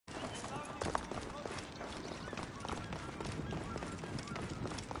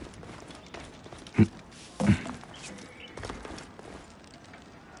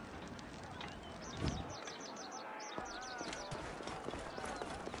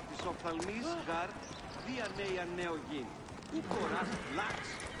οφθαλμής γαρ δια νέα νεογήν. Ου κοράς λάξ.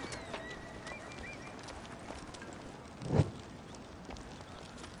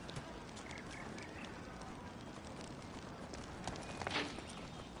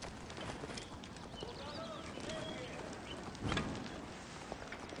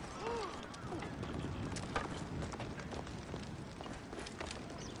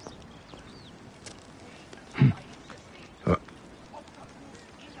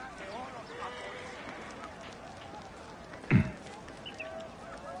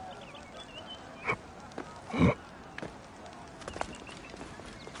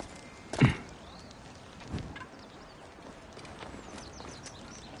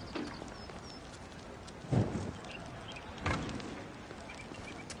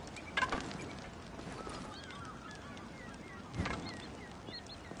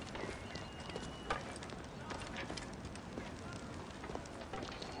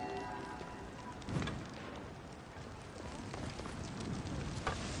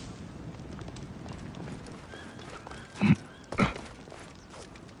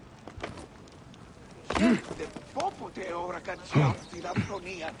 Πόποτε ώρα κάνεις αυτή την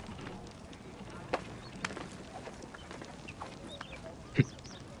αυθονία.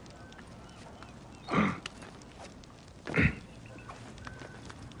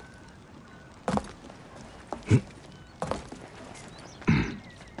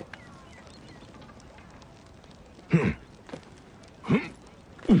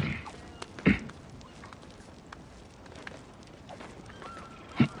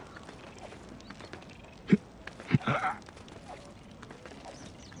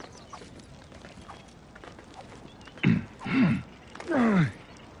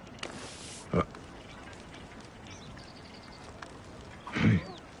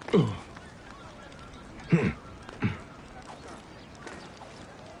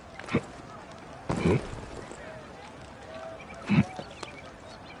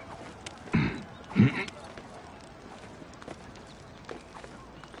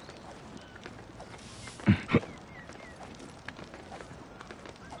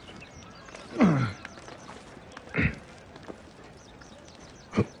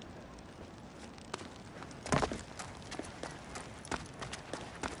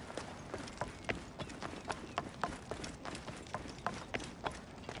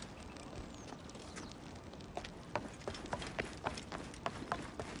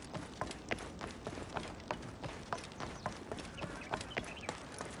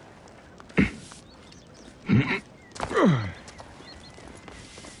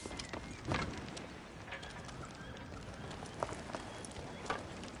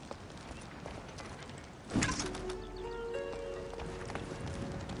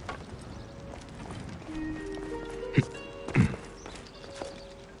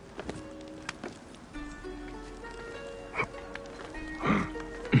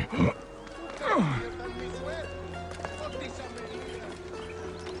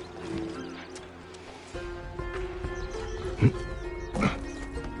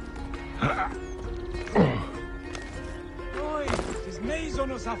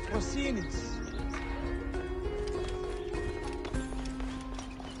 Αφροσύνης.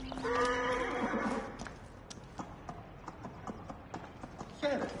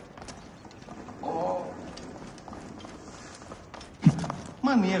 Χαίρετε.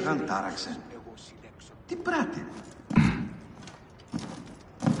 Μανιέγαν τάραξε. Τι πράτε.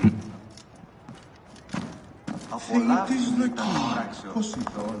 Απολαύσεις τα τάραξε.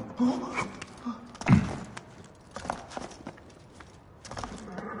 Ποσειδών.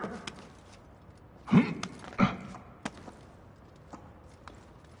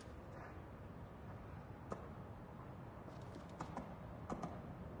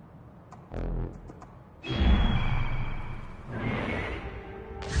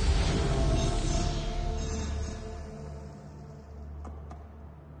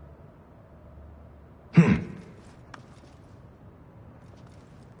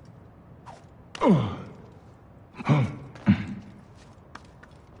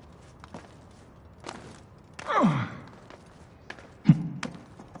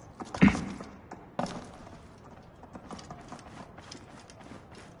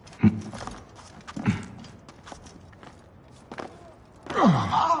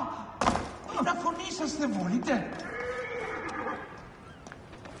 Να φωνή σας δεν βολείτε.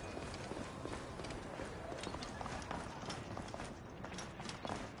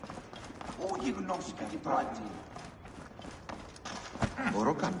 Όχι γνώση κάτι πρώτη.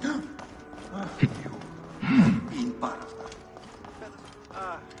 Μπορώ κάτι. Είναι πάρα αυτά.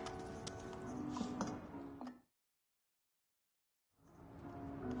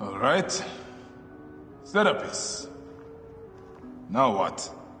 All right. Serapis. Now what?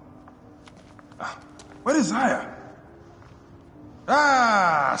 Where is Aya?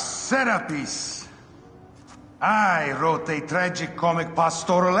 Ah, Serapis. I wrote a tragic comic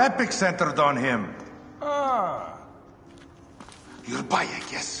pastoral epic centered on him. Ah. You're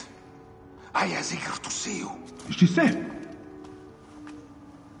Bayek, yes? Aya's eager to see you. Is she safe?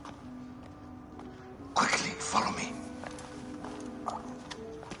 Quickly, follow me.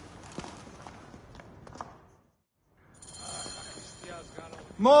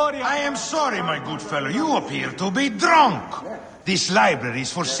 I am sorry, my good fellow. You appear to be drunk. This library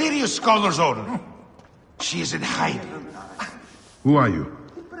is for serious scholars only. She is in hiding. Who are you?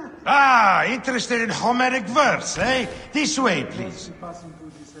 Ah, interested in Homeric verse, eh? This way, please.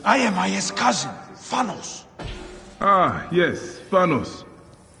 I am Aya's cousin, Phanos. Ah, yes, Phanos.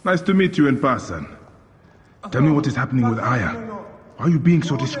 Nice to meet you in person. Tell me what is happening with Aya. Why are you being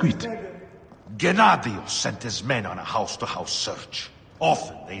so discreet? Gennadios sent his men on a house-to-house search.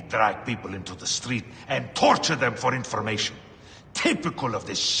 Often they drag people into the street and torture them for information. Typical of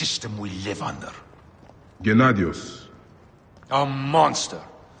this system we live under. Gennadios. A monster.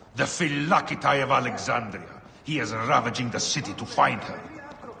 The Philokitai of Alexandria. He is ravaging the city to find her.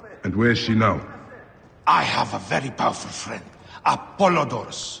 And where is she now? I have a very powerful friend,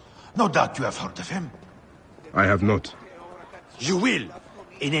 Apollodorus. No doubt you have heard of him. I have not. You will.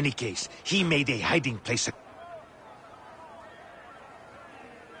 In any case, he made a hiding place.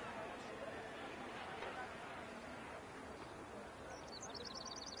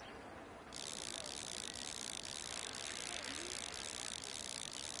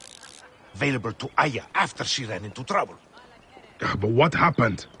 Available to Aya after she ran into trouble. But what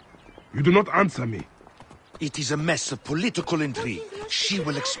happened? You do not answer me. It is a mess of political intrigue. She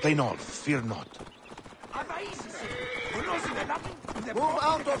will explain all, fear not. Move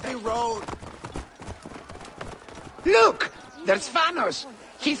out of the road! Look! There's Phanos!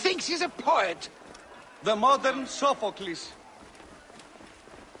 He thinks he's a poet! The modern Sophocles.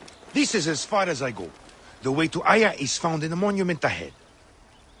 This is as far as I go. The way to Aya is found in the monument ahead.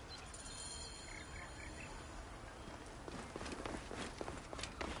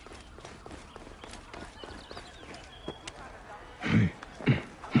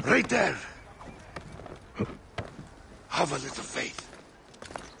 Right there. Have a little faith.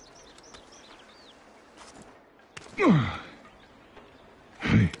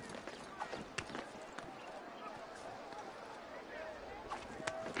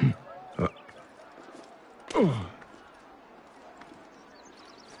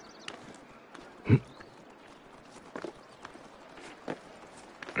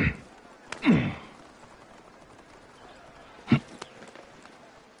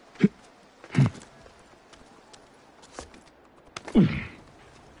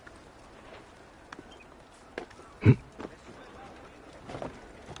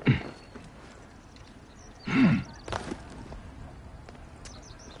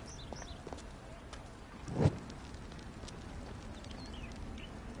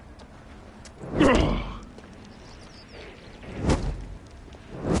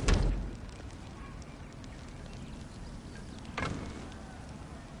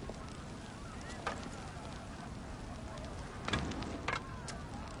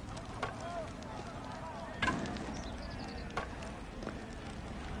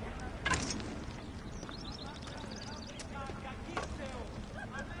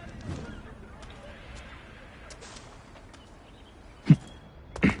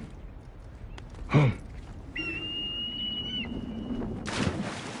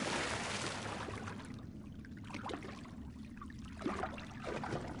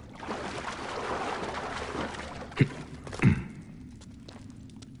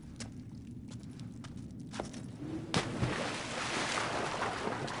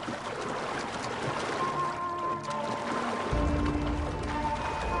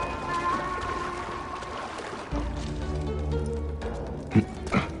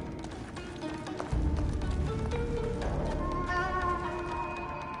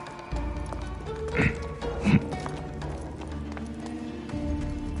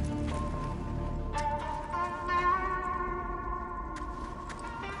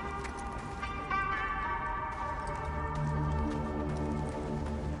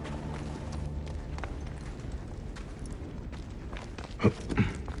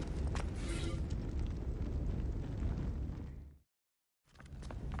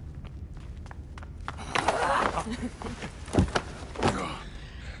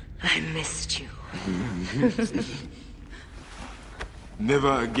 I missed you.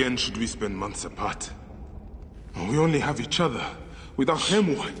 Never again should we spend months apart. We only have each other. Without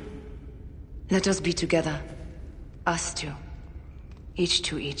him, what? Let us be together. Us two. Each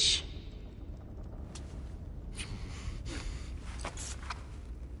to each.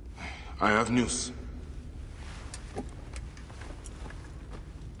 I have news.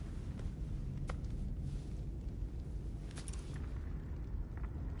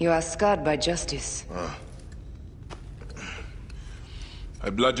 You are scarred by justice. I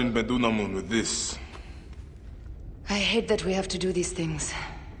bludgeoned Medunamun with this. I hate that we have to do these things.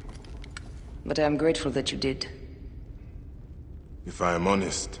 But I am grateful that you did. If I am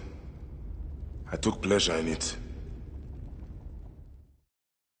honest, I took pleasure in it.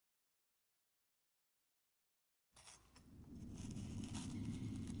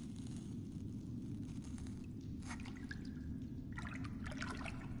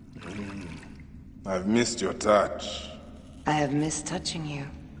 I've missed your touch. I have missed touching you.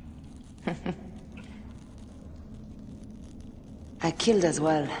 I killed as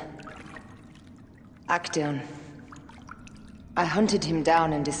well. Actaeon. I hunted him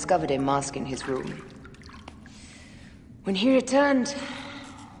down and discovered a mask in his room. When he returned,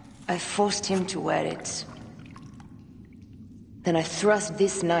 I forced him to wear it. Then I thrust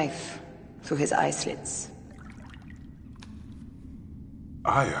this knife through his eye slits.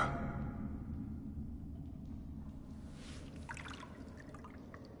 Aya.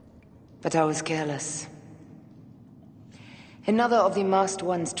 But I was careless. Another of the masked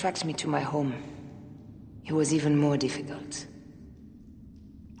ones tracked me to my home. It was even more difficult.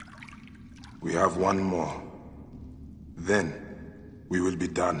 We have one more. Then, we will be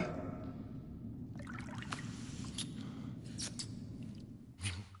done.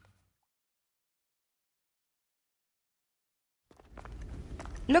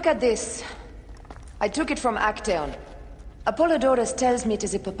 Look at this. I took it from Actaeon. Apollodorus tells me it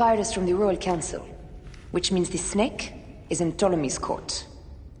is a papyrus from the Royal Council, which means the snake is in Ptolemy's court.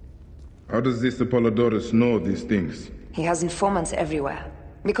 How does this Apollodorus know these things? He has informants everywhere,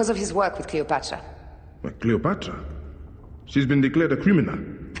 because of his work with Cleopatra. But Cleopatra? She's been declared a criminal.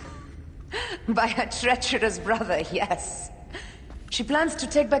 By her treacherous brother, yes. She plans to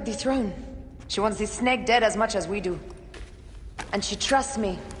take back the throne. She wants the snake dead as much as we do. And she trusts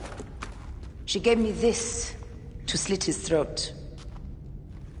me. She gave me this to slit his throat.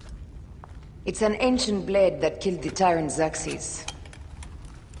 It's an ancient blade that killed the tyrant Xerxes.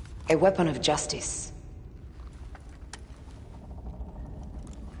 A weapon of justice.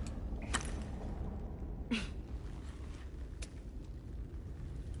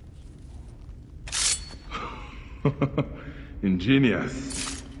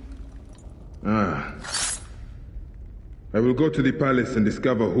 Ingenious. I will go to the palace and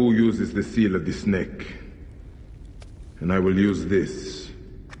discover who uses the seal of the snake. And I will use this.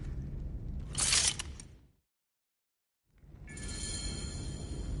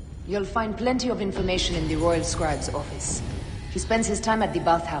 You'll find plenty of information in the Royal Scribe's office. He spends his time at the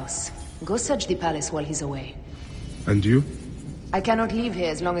bathhouse. Go search the palace while he's away. And you? I cannot leave here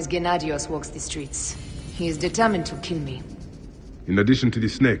as long as Gennadios walks the streets. He is determined to kill me. In addition to the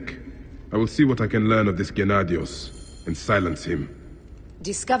snake, I will see what I can learn of this Gennadios and silence him.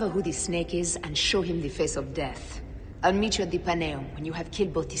 Discover who the snake is and show him the face of death. I'll meet you at the Paneum when you have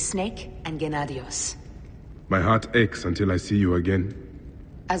killed both the snake and Gennadios. My heart aches until I see you again.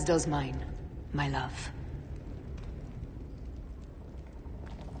 As does mine, my love.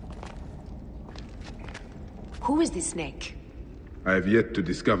 Who is the snake? I have yet to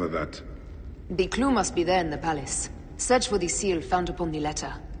discover that. The clue must be there in the palace. Search for the seal found upon the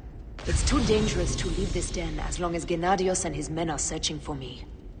letter. It's too dangerous to leave this den as long as Gennadios and his men are searching for me.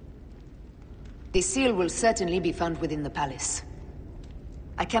 The seal will certainly be found within the palace.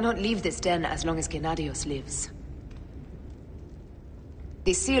 I cannot leave this den as long as Gennadios lives.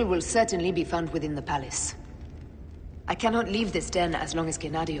 The seal will certainly be found within the palace. I cannot leave this den as long as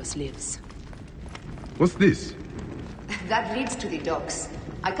Gennadios lives. What's this? That leads to the docks.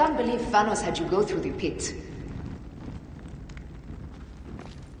 I can't believe Thanos had you go through the pit.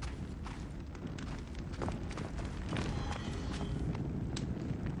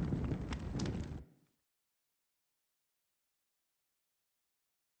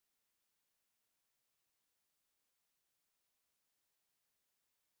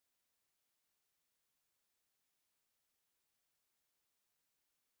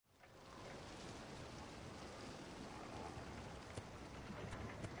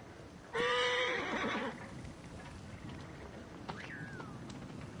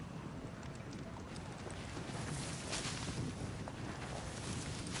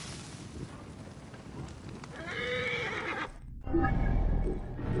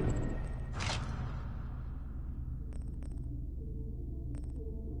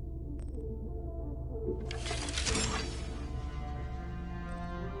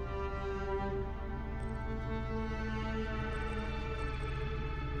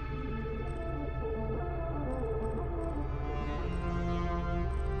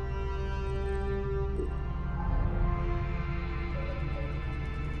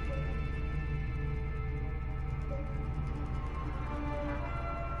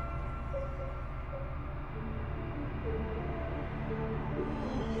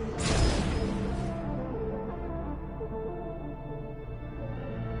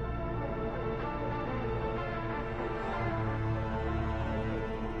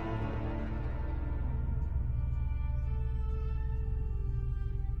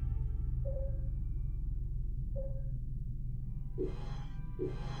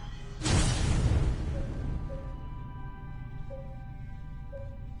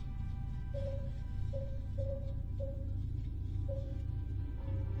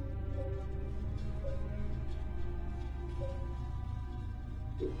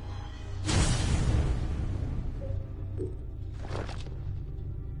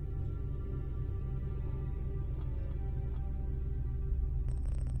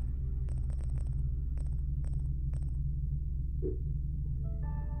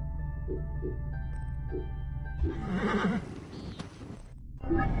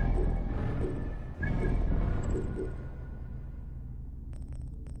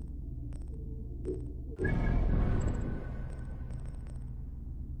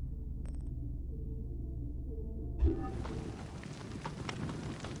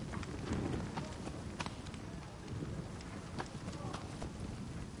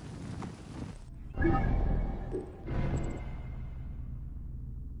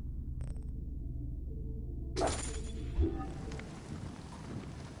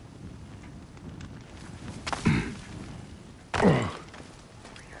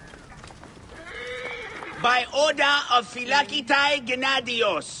 By order of Philakitai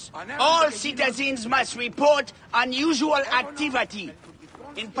Gennadios, all citizens must report unusual activity.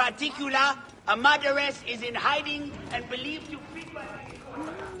 In particular, a murderess is in hiding and believed to frequently...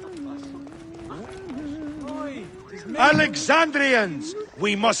 Alexandrians!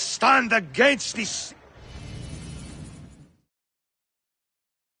 We must stand against this...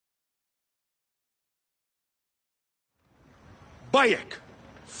 Bayek!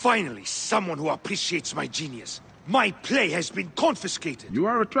 Finally, someone who appreciates my genius. My play has been confiscated. You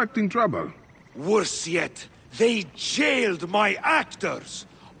are attracting trouble. Worse yet, they jailed my actors.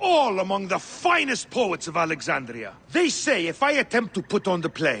 All among the finest poets of Alexandria. They say if I attempt to put on the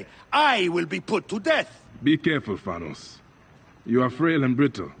play, I will be put to death. Be careful, Phanos. You are frail and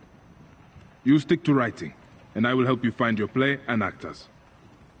brittle. You stick to writing, and I will help you find your play and actors.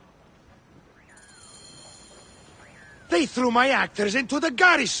 They threw my actors into the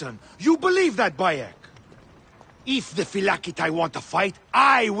garrison. You believe that, Bayek? If the Philakitai want to fight,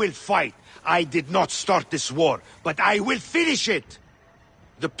 I will fight. I did not start this war, but I will finish it.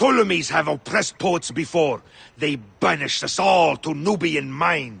 The Ptolemies have oppressed poets before. They banished us all to Nubian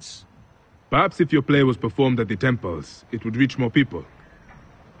mines. Perhaps if your play was performed at the temples, it would reach more people.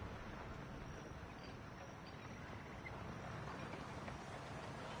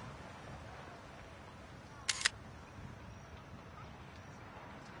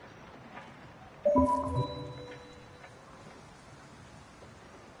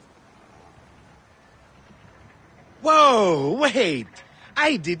 Whoa, wait!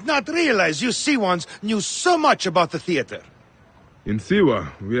 I did not realize you Siwans knew so much about the theater. In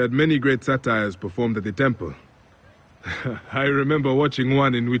Siwa, we had many great satires performed at the temple. I remember watching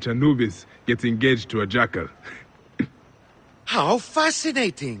one in which Anubis gets engaged to a jackal. How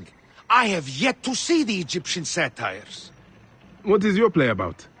fascinating! I have yet to see the Egyptian satires. What is your play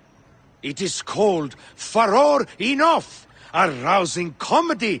about? It is called Furor Enough, a rousing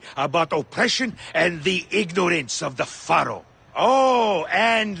comedy about oppression and the ignorance of the pharaoh. Oh,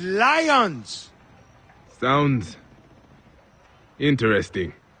 and lions! Sounds...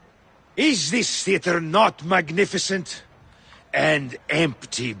 interesting. Is this theater not magnificent? And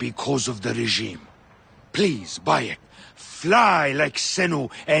empty because of the regime. Please, Bayek, fly like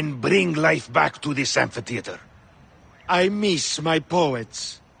Senu and bring life back to this amphitheater. I miss my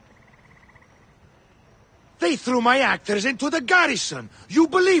poets. They threw my actors into the garrison. You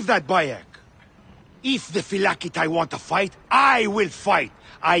believe that, Bayek? If the Philakitai want to fight, I will fight.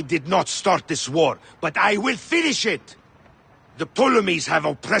 I did not start this war, but I will finish it. The Ptolemies have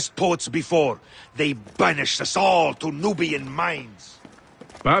oppressed poets before. They banished us all to Nubian mines.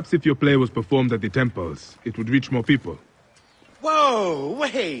 Perhaps if your play was performed at the temples, it would reach more people. Whoa,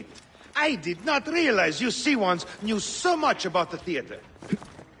 wait! I did not realize you Siwans knew so much about the theater.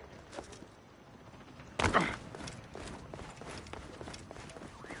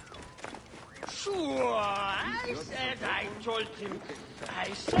 Sure, I told him,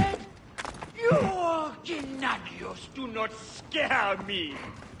 I said, you, Gennadios, do not scare me.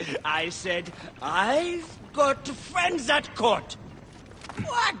 I said, I've got friends at court.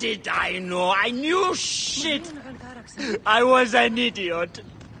 What did I know? I knew shit. I was an idiot.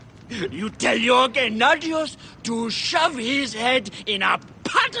 You tell your Gennadios to shove his head in a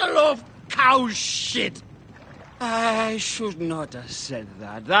puddle of cow shit. I should not have said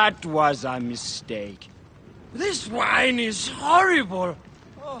that. That was a mistake. This wine is horrible.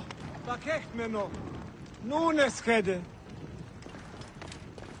 Oh, bakech meno. Nun es rede.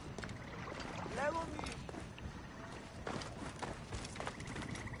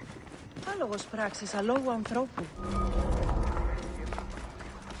 άλογος πράξης αλόγου ανθρώπου.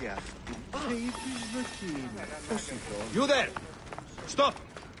 Και αυτή και η προσδοκή είναι. You there! Stop!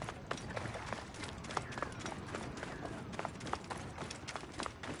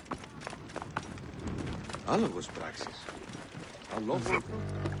 Άλογος πράξης. Αλόγου.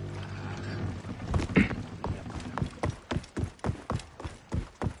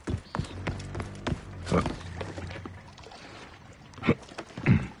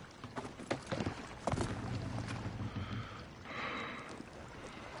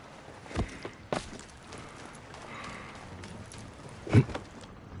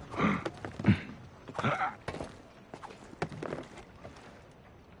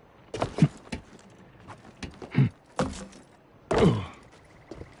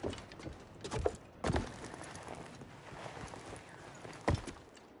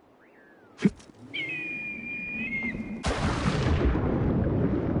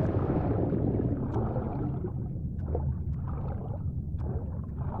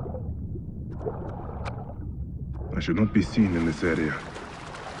 I should not be seen in this area.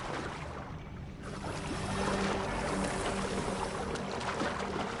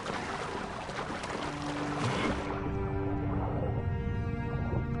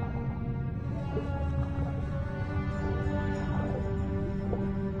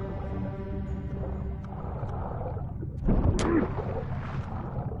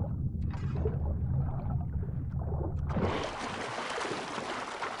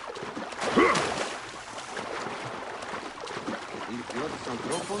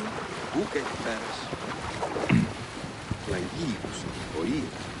 Ανθρώπων ούκ έχει πέρασε. Πλαγίους, οοί.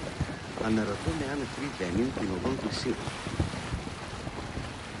 Αναρωτούμε αν εχθροί δένειν την οδόν πλησίων.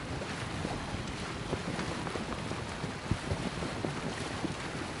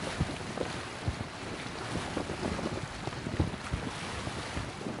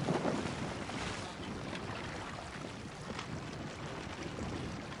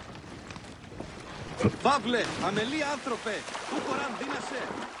 Παύλε, αμελή άνθρωπε, πού κοράν δύνασε.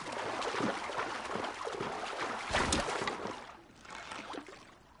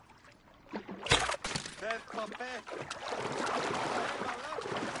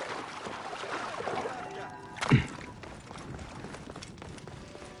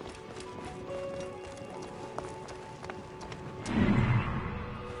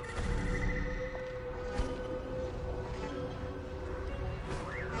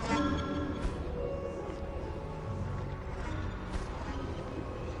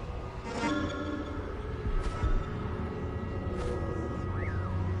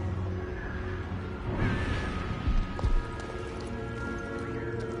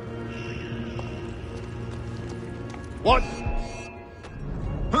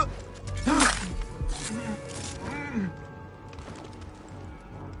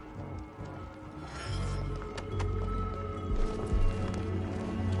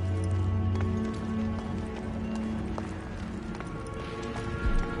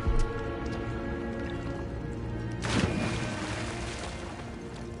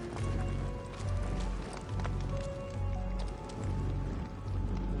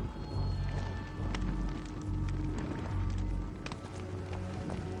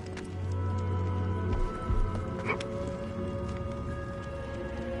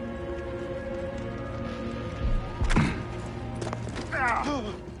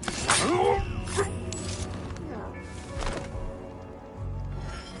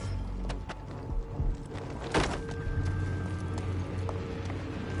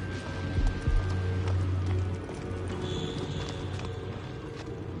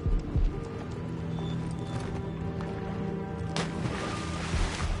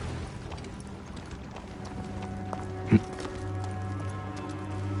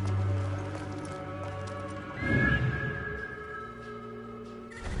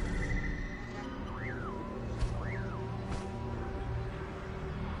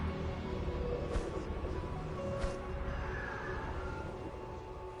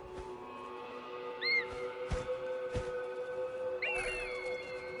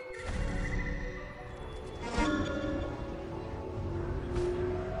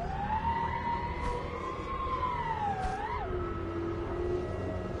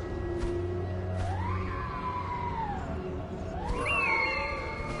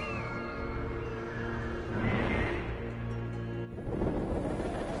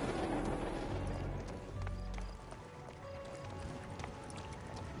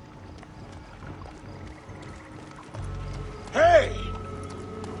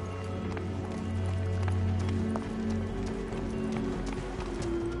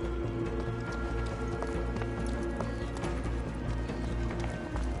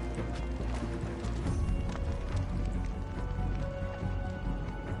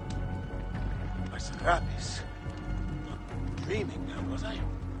 Rabbis. Dreaming now, was I?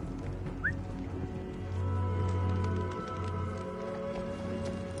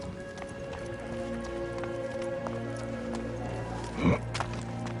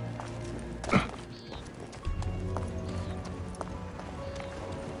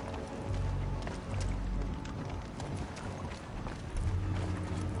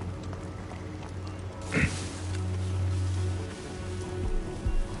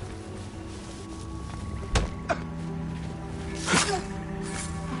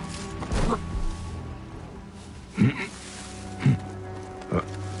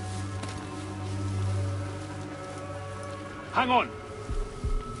 Hang on!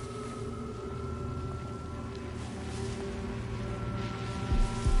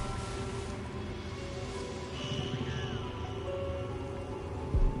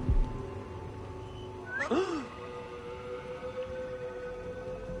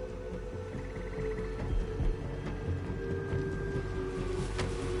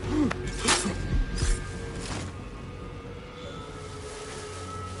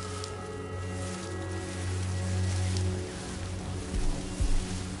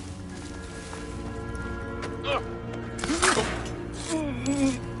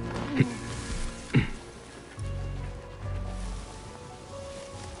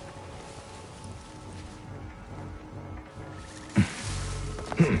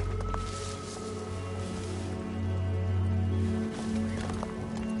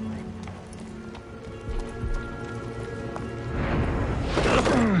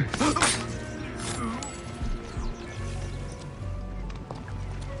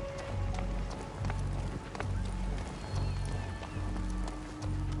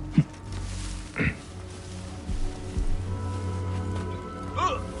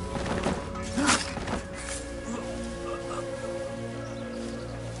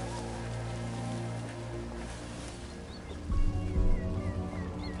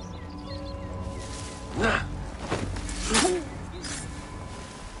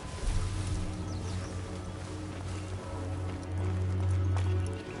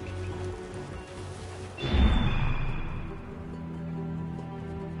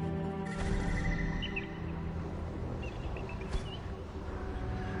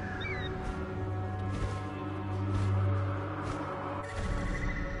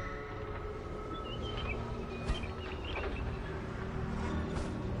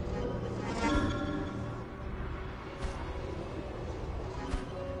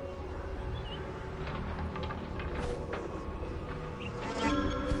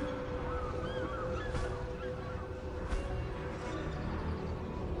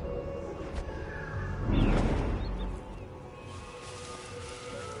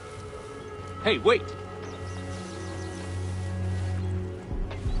 Hey, wait!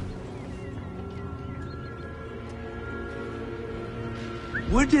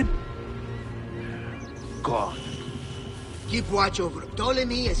 Where did... Gone. Keep watch over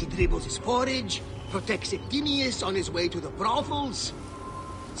Ptolemy as he dribbles his porridge. Protect Septimius on his way to the brothels.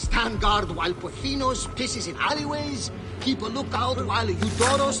 Stand guard while Pothinos pisses in alleyways. Keep a lookout while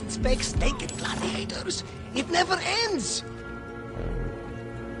Eudoros inspects naked gladiators. It never ends!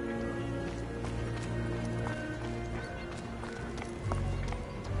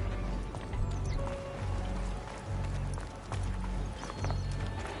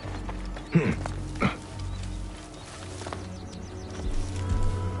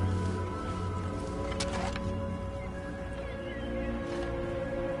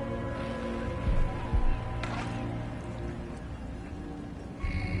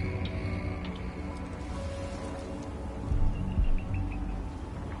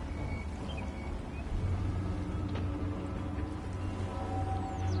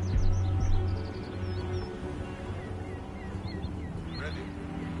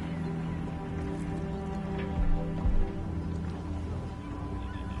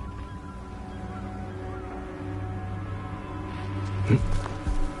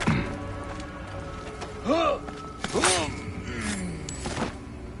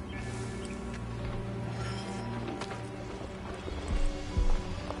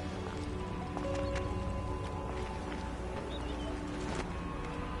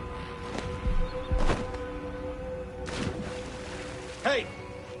 Hey!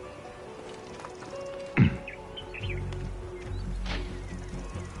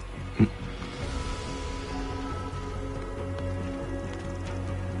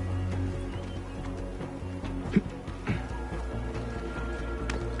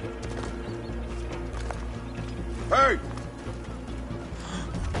 Hey!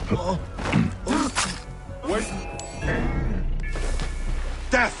 Wait!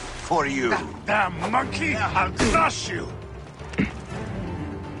 Death for you. Damn monkey! I'll crush you!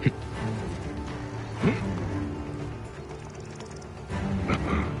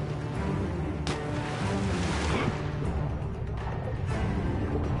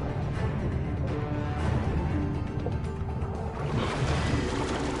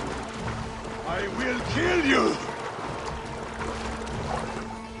 I will kill you!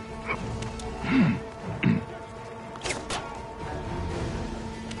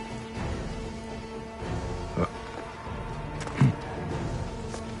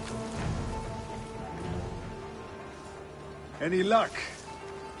 Any luck?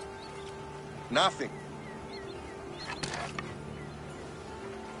 Nothing.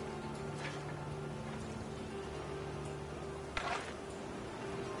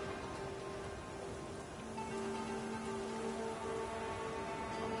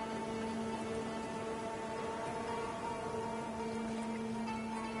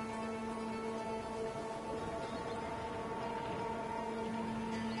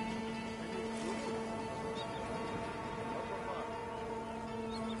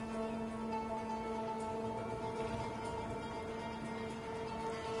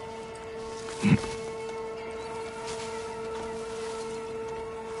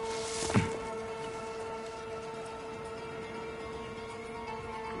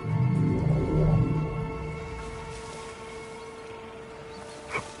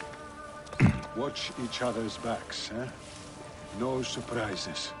 Watch each other's backs, eh? No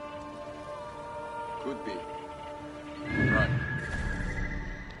surprises. Could be. Right.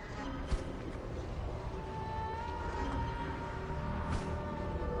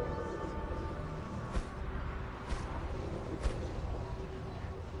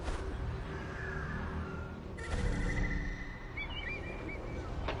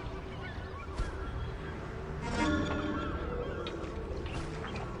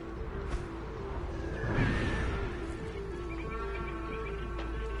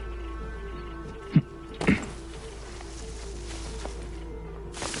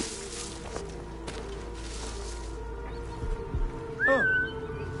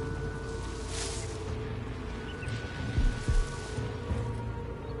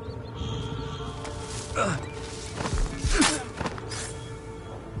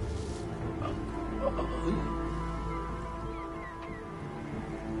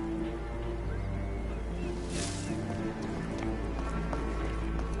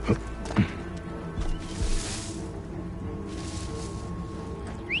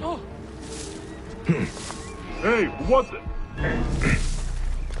 Hey, what the?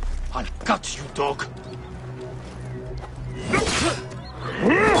 I'll gut you, dog.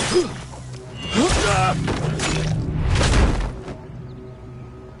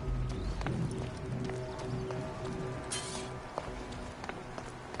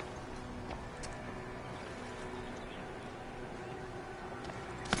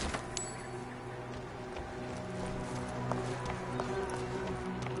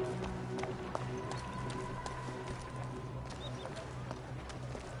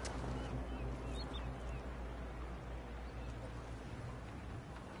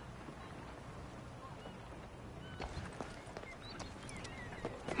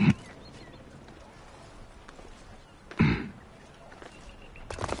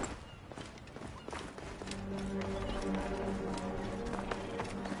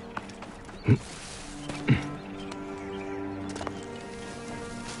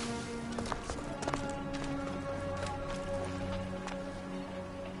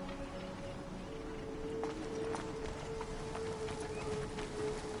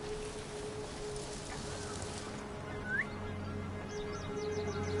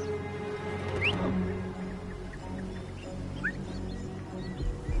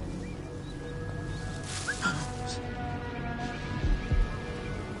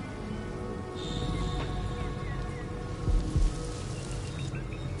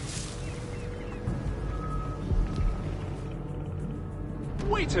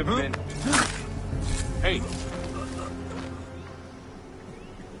 Wait a minute. Hey.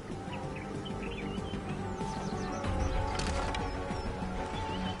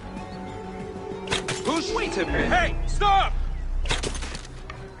 Wait a minute. Hey, stop!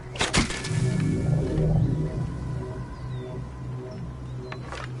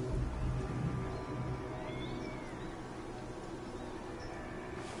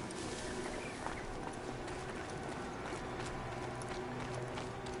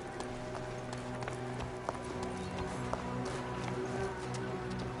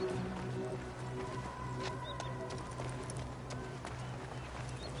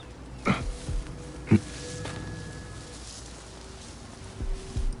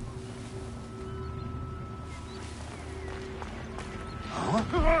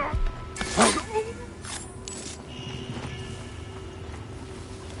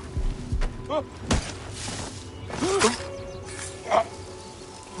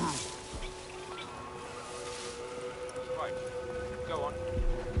 Right. Go on.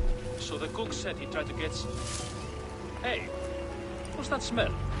 So the cook said he tried to get... Hey, what's that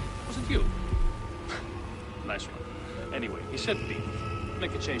smell? Was it you? Nice one. Anyway, he said beef.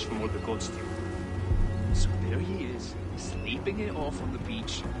 Make a change from what the gods do. So there he is, sleeping it off on the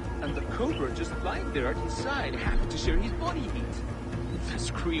beach, and the cobra just lying there at his side, happy to share his body heat. The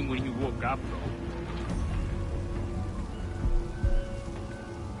scream when you woke up, though.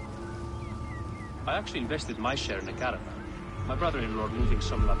 I actually invested my share in a caravan. My brother-in-law moving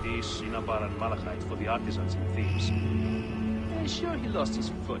some lapis, inabar, and malachite for the artisans and thieves. Yeah, sure, he lost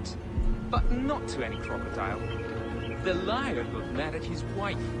his foot, but not to any crocodile. The liar got mad at his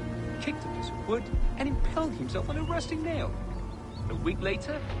wife, kicked a piece of wood, and impaled himself on a rusty nail. A week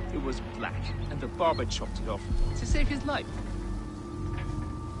later, it was black, and the barber chopped it off to save his life.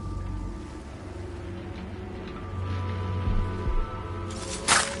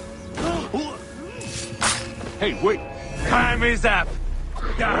 Hey, wait! Time is up!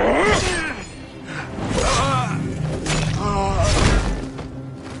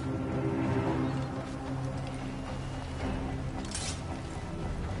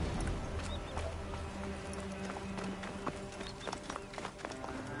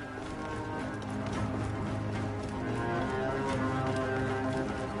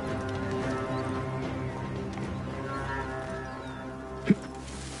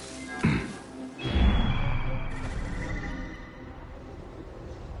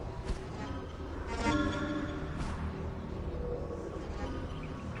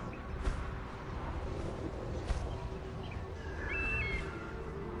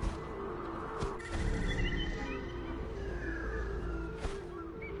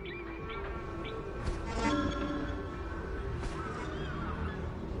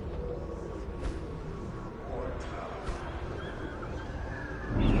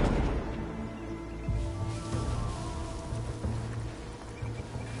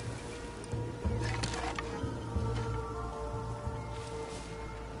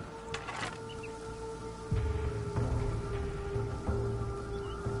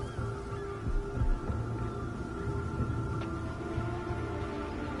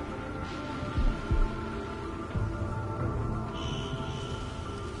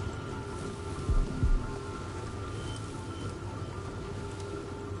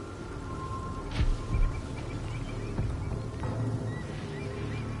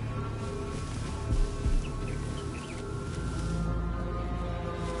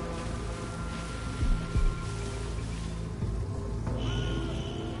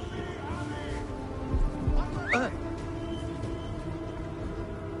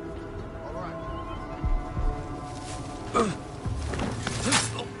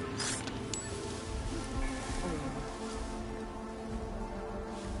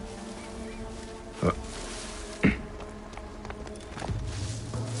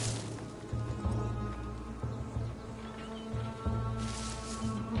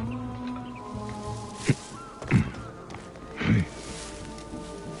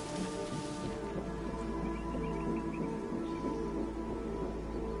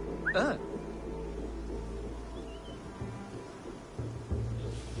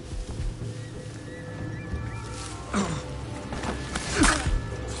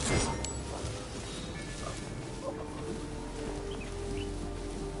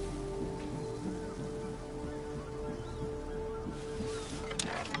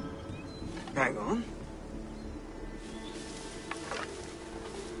 Hang on.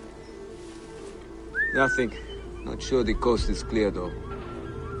 Nothing. Not sure the coast is clear, though.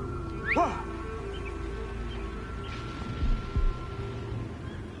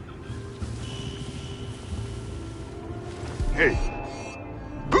 Hey!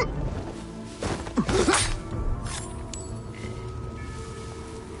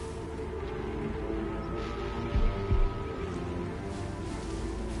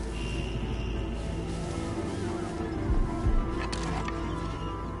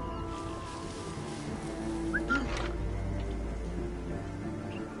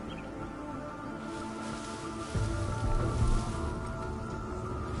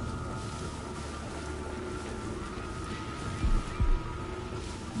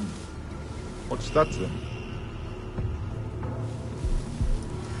 What's that then?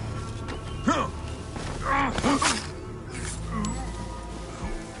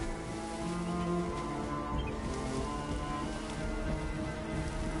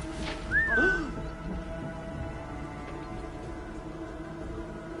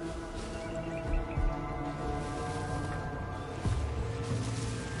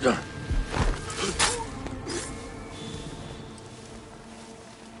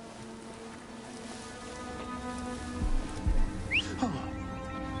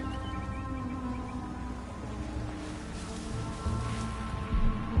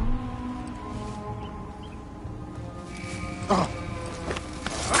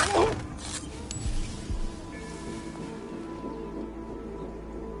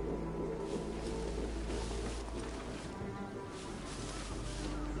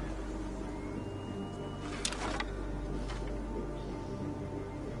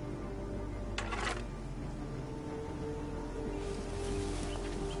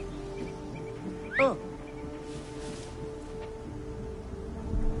 Hey!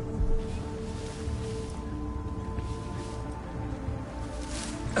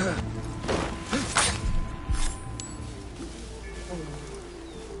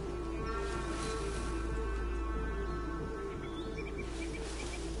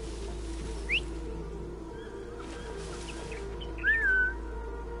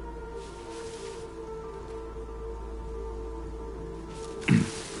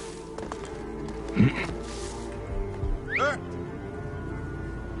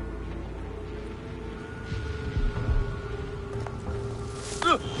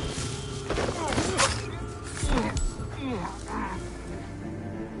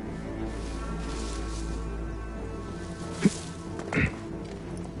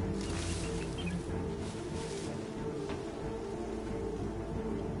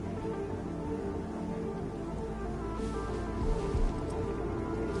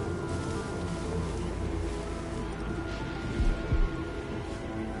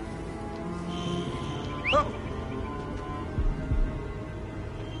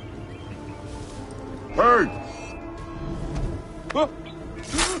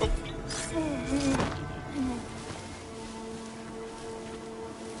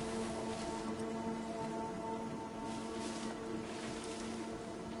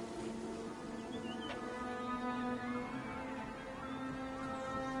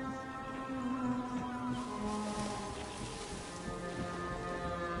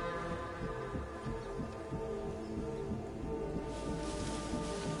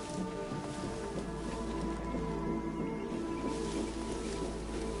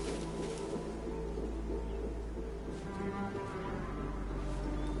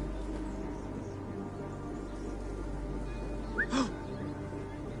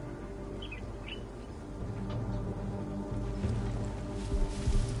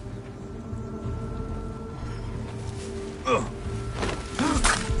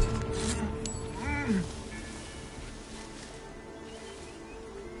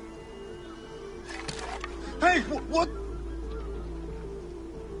 Hey, what?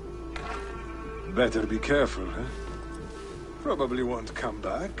 Better be careful, huh? Probably won't come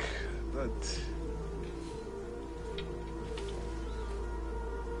back, but...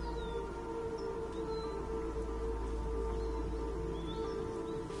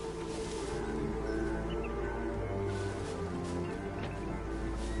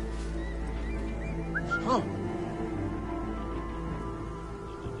 Huh.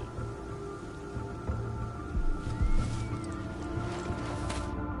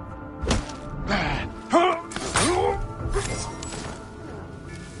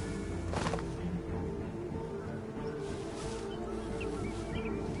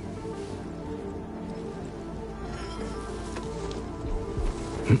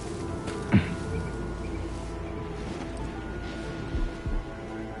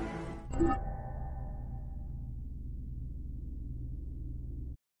 Hmm.